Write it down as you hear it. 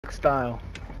Dick style.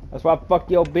 That's why I fuck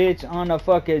your bitch on a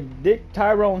fucking Dick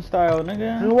Tyrone style,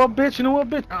 nigga. You know what, bitch? You know what,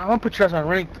 bitch? I'm gonna put your ass on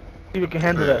ranked. See if you can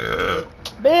handle that.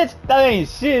 Bitch, that ain't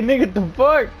shit, nigga. The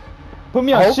fuck? Put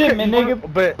me on Okay, shipment, you wanna-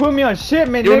 nigga. but- Put me on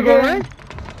shipment, You wanna go nigga. ranked?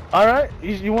 Alright,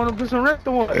 you wanna do some ranked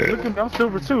or what? Look at me, I'm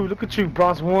silver 2. Look at you,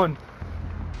 bronze 1.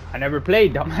 I never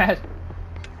played, dumbass.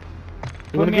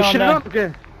 You wanna me get on shit that. up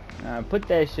again? Nah, put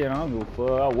that shit on. I don't give a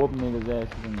fuck. I'll whoop niggas'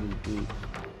 asses in this bitch.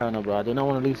 I don't know, bro. I do not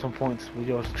want to leave some points with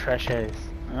your trash ass.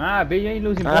 Nah, bitch, you ain't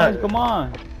losing Nah. points. Come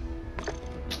on.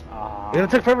 Ah. It's gonna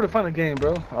take forever to find a game,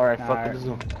 bro. Alright, fuck Alright. it. Let's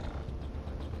go.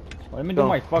 Well, let me do Go.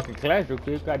 my fucking class real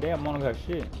quick. Goddamn, I don't got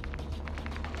shit.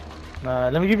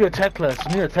 Let me give you a tech class.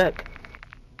 You need a tech.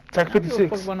 Tech I don't give a 56.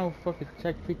 fuck about no fucking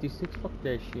Tech 56. Fuck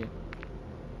that shit.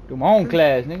 Do my own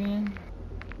class, nigga.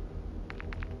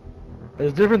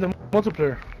 It's different than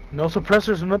multiplayer. No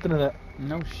suppressors or nothing of that.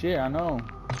 No shit, I know.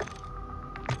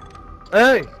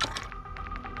 ¡Ey!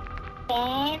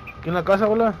 ¿Aquí en la casa,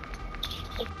 hola?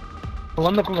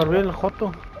 Jugando con Gabriel, el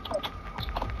Joto.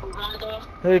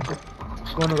 Hey,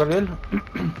 con Gabriel.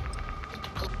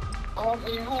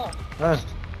 Ah.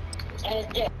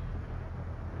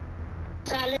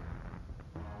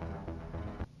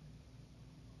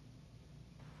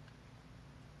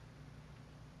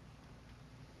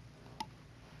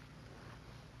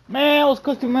 Man, I was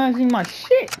customizing my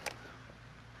shit.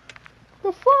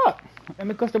 The fuck? Let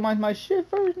me customize my shit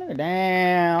first, nigga.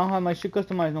 Damn, I don't have my shit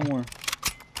customized no more.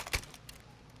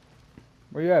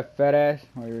 Where you at, fat ass?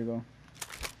 Oh, here we go.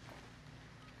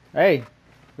 Hey,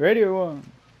 ready or what?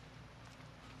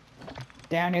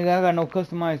 Damn, nigga, I got no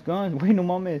customized guns. Wait, no,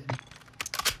 my miss.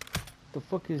 The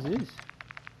fuck is this?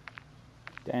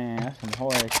 Damn, that's some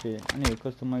hard ass shit. I need a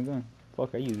customized gun.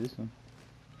 Fuck, I use this one.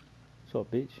 What's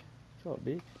up, bitch? What's up,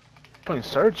 bitch? Playing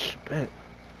search? Bet.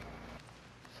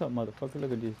 What's up, motherfucker?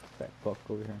 Look at this fat fuck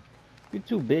over here. You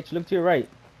too, bitch. Look to your right.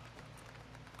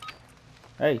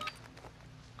 Hey.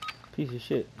 Piece of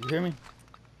shit. You hear me?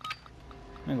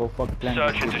 I'm gonna go fucking plant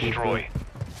Search this and bitch, destroy.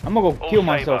 I'm gonna go kill All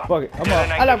myself. Saber. Fuck it. I'm gonna.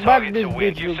 Detonate I the like back target this to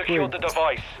win. bitch You've real secured quick. the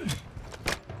device.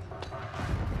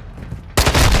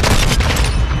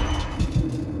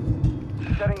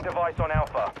 Setting device on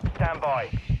Alpha. Stand by.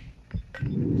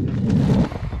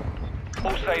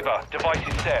 All Saber, device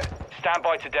is set. Stand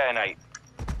by to detonate.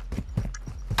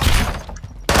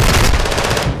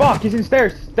 Fuck, he's in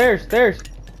stairs. Stairs.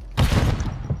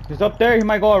 He's up there. He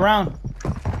might go around.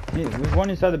 Yeah, there's one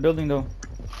inside the building though.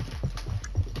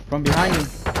 From behind you.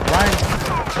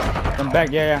 Ryan. From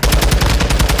back. Yeah.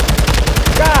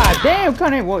 God damn,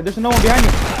 cunt. Whoa, there's no one behind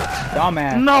you.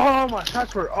 Dumbass. No, my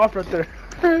shots were off right there.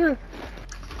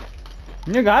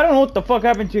 Nigga, I don't know what the fuck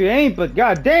happened to your aim, but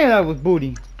god damn, that was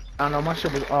booty. I don't know, my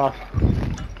shit was off.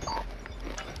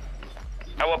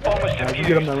 Our bomb was I can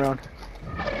get him defused. that round.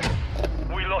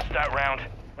 We lost that round.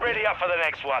 Ready up for the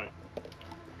next one.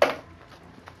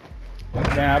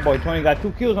 Damn, that boy 20 got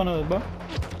 2 kills on us, bro.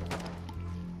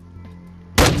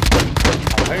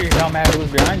 I heard your dumbass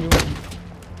was behind you.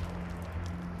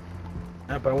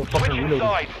 Yeah, but I was fucking Switching reloading.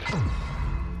 sides.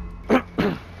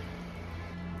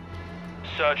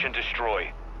 Search and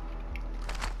destroy.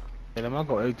 Yeah, I'm gonna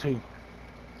go A2.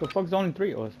 So fuck's only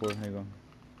 3? Oh, it's 4. There you go.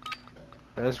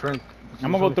 That's right.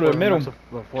 I'm gonna go through the middle. Saber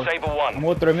 1. I'm gonna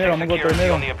go through the middle. I'm gonna go through the Security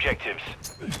middle. on the objectives.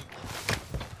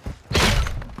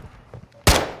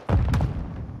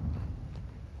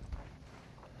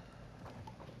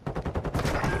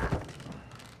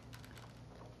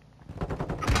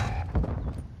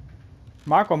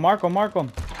 Mark him.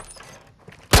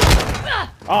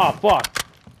 Ah, fuck.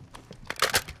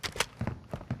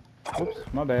 Oops,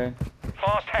 my bad.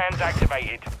 Fast hands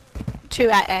activated. 2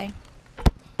 at A.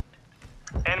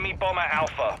 Enemy bomber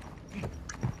Alpha.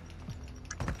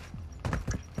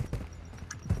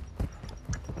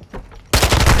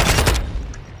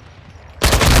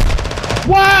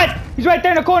 What? He's right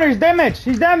there in the corner. He's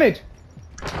damaged.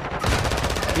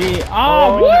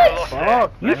 Oh, what?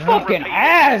 Fuck, You Let's not fucking repeat it.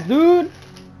 ass, dude.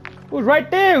 It was right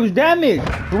there. It was damaged.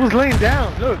 Who was laying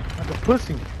down? Look, like a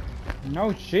pussy.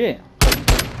 No shit.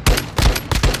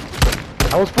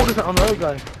 I was focusing on the other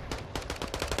guy.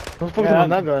 I was focusing Yeah, on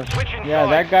that guy. Switching Yeah,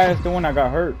 sides. that guy is the one that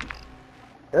got hurt.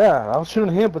 Yeah, I was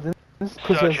shooting him, but then this Search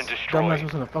pussy and destroy. dumbass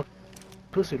was in a fuck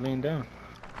pussy laying down.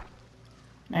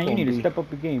 Man, you need to step up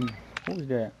the game. What was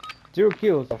that? 0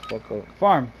 kills. Oh, fuck up.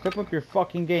 Farm, step up your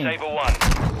fucking game. Saber 1.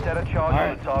 Set a charge on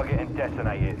Alright. the target and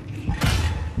detonate it.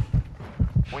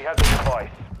 We have the device.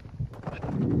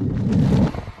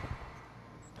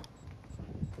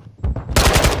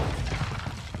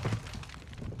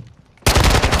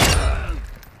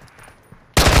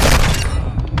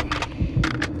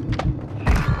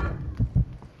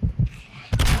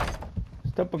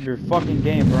 Step up your fucking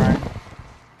game, Brian.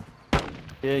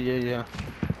 Yeah.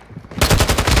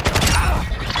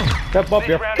 Step up This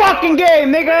your round is fucking on.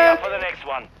 game, Ready nigga! up for the next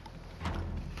one.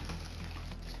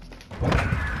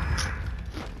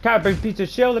 Capping pizza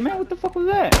shell, man, what the fuck was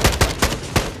that?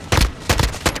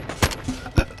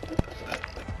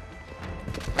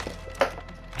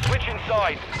 Switch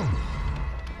inside.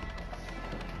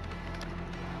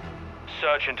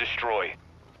 Search and destroy.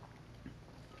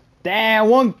 Damn,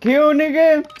 1 kill,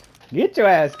 nigga. Get your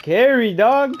ass carried,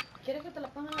 dog. ¿Quieres que te la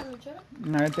ponga en la lonchera?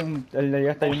 No, el de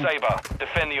allá está All lleno. Saber,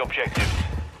 defend the objectives.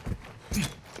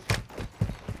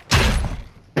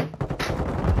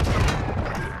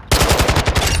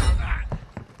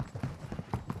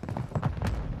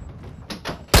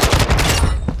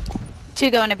 Two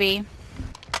going to be.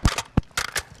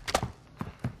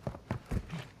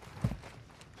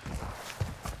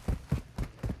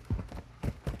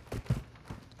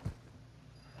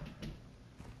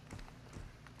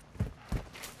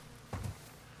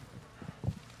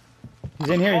 He's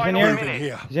in here, he's in Final here.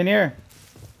 minute. He's in here.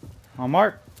 On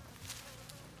mark.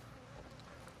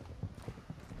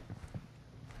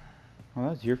 Oh,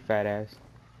 that's your fat ass.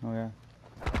 Oh, yeah.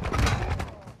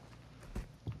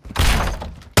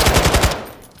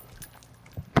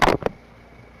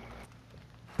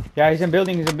 Yeah, he's in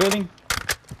building, he's in building.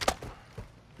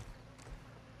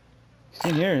 He's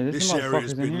in here, this This area's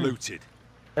motherfucker's in been here. looted.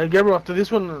 Hey, Gabriel, after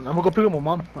this one, I'm gonna go pick up my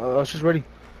mom. She's ready.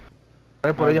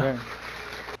 Right, por allá. Okay.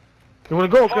 You wanna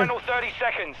go? Okay. Final 30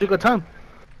 seconds. Take your time.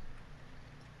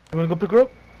 You wanna go pick her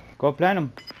up? Go plan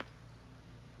him.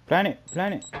 Plan it,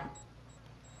 plan it.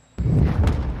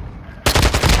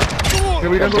 Here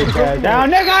we go pick her up. Down,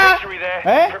 nigga! Victory there.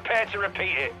 Eh? Prepare to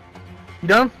repeat it. You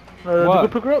down? You What? go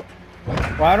pick her up?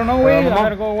 Well, I don't know, wait, I Mom.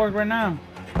 gotta go work right now.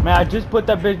 Man, I just put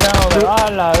that bitch down, I was like, ah,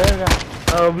 la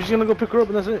verga. We're just gonna go pick her up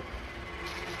and that's it.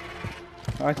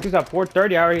 Oh, it's 'cause at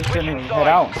 4:30 I already Switch should inside. head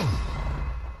out.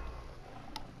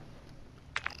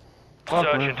 Fuck,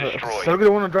 Search man. and destroy. So look at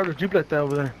the one that drive the Jeep like that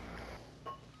over there.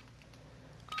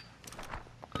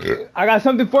 I got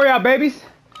something for y'all, babies.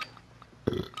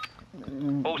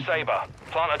 All Saber,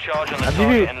 plant a charge on the I'll give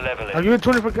you, target and level I'll it. give you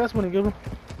 20 for gas money, Gabriel.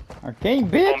 Arcane,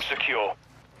 Bomb bitch. secure.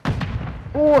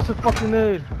 Oh, it's a fucking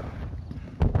nade.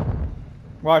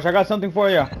 Watch, I got something for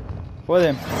you. For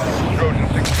them. Trojan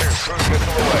 6-2, cruise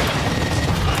missile away.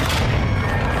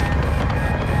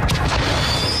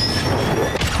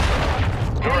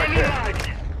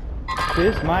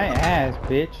 Kiss my ass,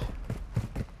 bitch.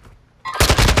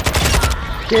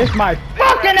 Kiss my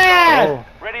fucking ass! Oh.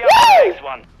 Ready up for the next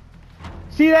one.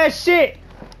 See that shit?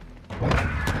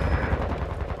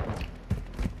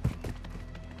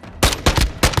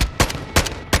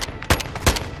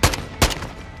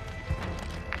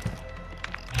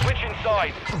 Switch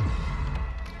inside.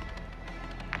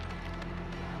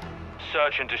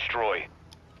 Search and destroy.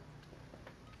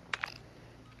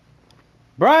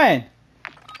 Brian!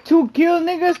 2 kill,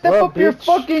 nigga. Step Well, up your bitch.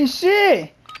 fucking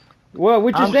shit. What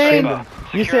you I'm saying? saving.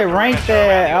 You Secure said the rank perimeter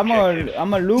around that the objectives.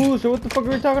 I'm a lose, or what the fuck are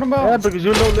we talking Yeah, about? because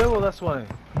you're low level, that's why.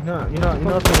 You're not taking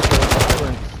the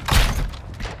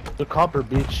ranks. The copper,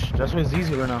 bitch. That's why it's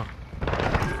easy right now.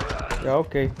 Yeah,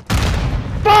 okay.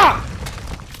 Fuck!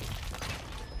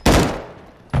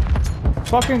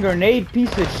 Fucking grenade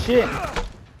piece of shit.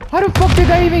 How the fuck did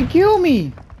that even kill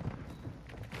me?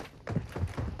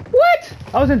 What?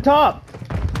 I was in top.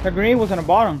 The grenade was on the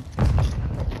bottom.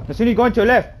 As soon as you go into your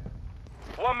left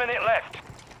 1 minute left.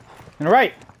 and the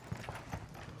right.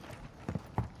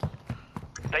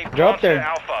 They've They're up planted there.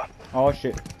 Alpha. Oh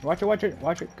shit. Watch it, watch it,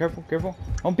 watch it. Careful, careful.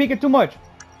 Don't peek it too much.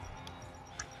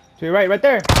 To your right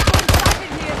there.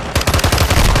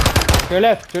 To your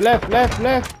left, left.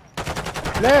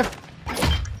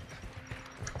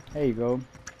 There you go.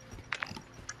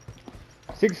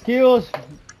 6 kills.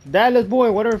 Dallas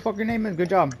boy, whatever the fuck your name is. Good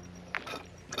job.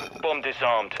 Bomb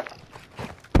disarmed.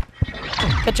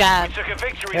 Good job. We took a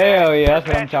victory Hell there. yeah, that's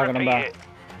what Prepare I'm to talking repeat about. it.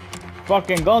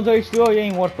 Fucking Gonzo H2O, you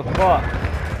ain't worth the fuck.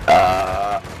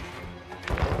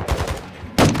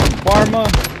 Pharma,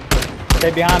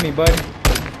 stay behind me, buddy.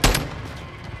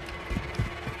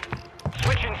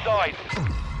 Switch inside.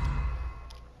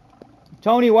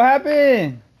 Tony, what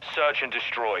happened? Search and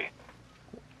destroy.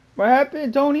 What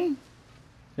happened, Tony?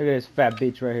 Look at this fat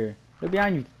bitch right here. Look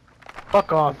behind you.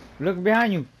 Fuck off. Look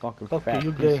behind you. Fucking Fuck fat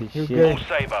you, piece gay. of You shit. gay. All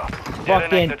Saber. Fucking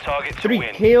Detonate the target to 3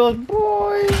 win. kills,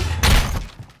 boy.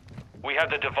 We have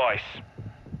the device.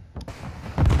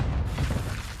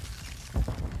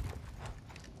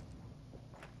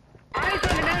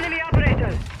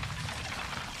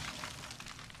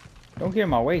 Don't get in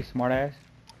my way, smartass.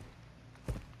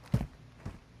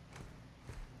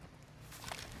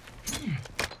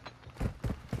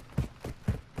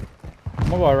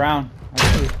 gonna go around. I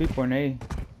see these people in A.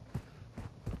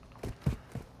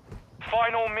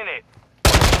 Final minute.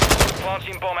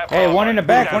 Planting bomb at Hey, Bravo. one in the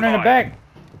back, Stand one in the by. back.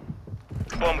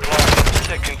 Bomb planted.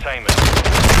 Set containment.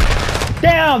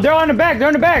 Damn, they're on the back, they're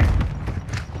on the back.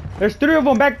 There's 3 of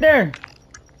them back there.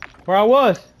 Where I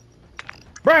was.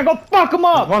 Brian, go fuck them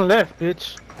up. One left,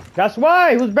 bitch. That's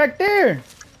why, who's back there?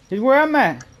 He's where I'm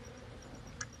at.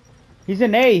 He's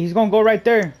in A, he's gonna go right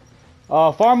there.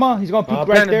 Pharma, he's gonna peek right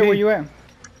Planet there B. where you at.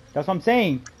 That's what I'm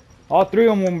saying. All 3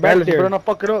 of them back Dallas, you better there. not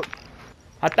fuck it up.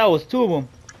 I thought it was 2 of them.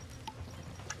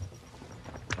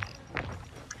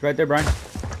 Right there, Brian.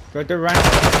 Right there, Brian.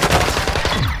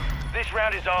 This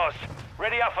round is ours.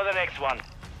 Ready up for the next one.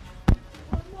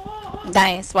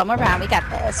 Nice. One more round. We got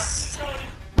this.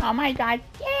 Oh my god.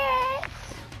 Yes.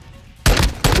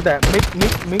 Look at that.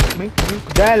 Mink.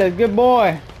 Dallas, good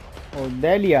boy. Oh,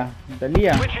 Delia.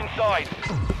 Switching sides.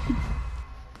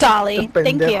 Dolly.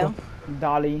 Thank Pendejo. you.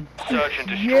 Dolly. Search and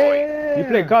destroy. Yeah. You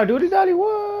play Call of Duty, Dolly?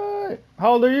 What?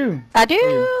 How old are you? I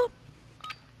do.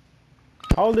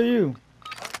 How old are you?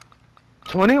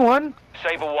 21?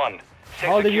 Saber 1. Set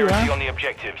How old are you, security huh? on the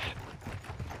objectives.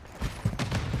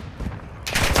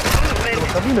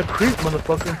 I'm being a creep,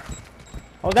 motherfucker.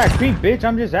 Oh, that creep, bitch.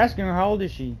 I'm just asking her how old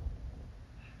is she?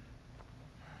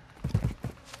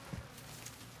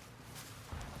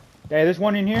 Hey, there's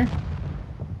one in here.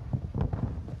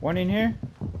 One in here.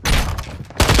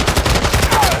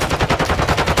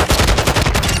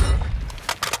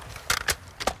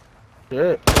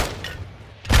 Shit.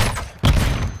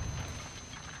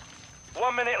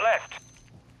 1 minute left.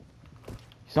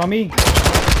 Saw me.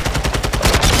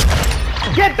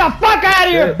 Get the fuck out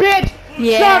of here, Yeah. bitch!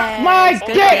 Yeah. Suck my good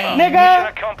dick, game. Mission nigga!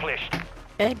 accomplished.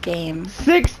 Good game.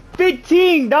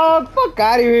 6:15, dog. Fuck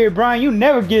out of here, Brian. You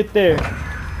never get there.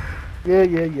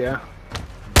 Yeah.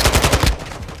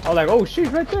 I was like, oh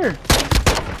shit, right there.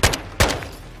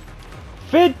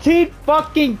 15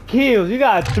 fucking kills. You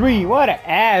got 3. What an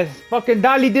ass. Fucking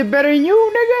Dolly did better than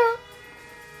you, nigga.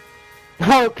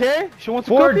 Okay. She wants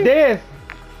to 4 cookie? deaths.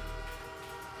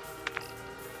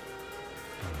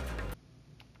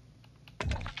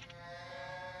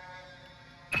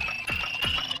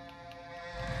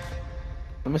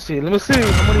 Let me see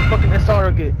how many fucking SR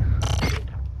I get.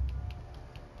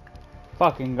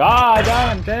 Fucking God,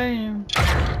 I'm telling you.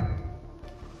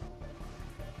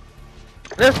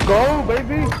 Let's go,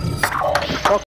 baby.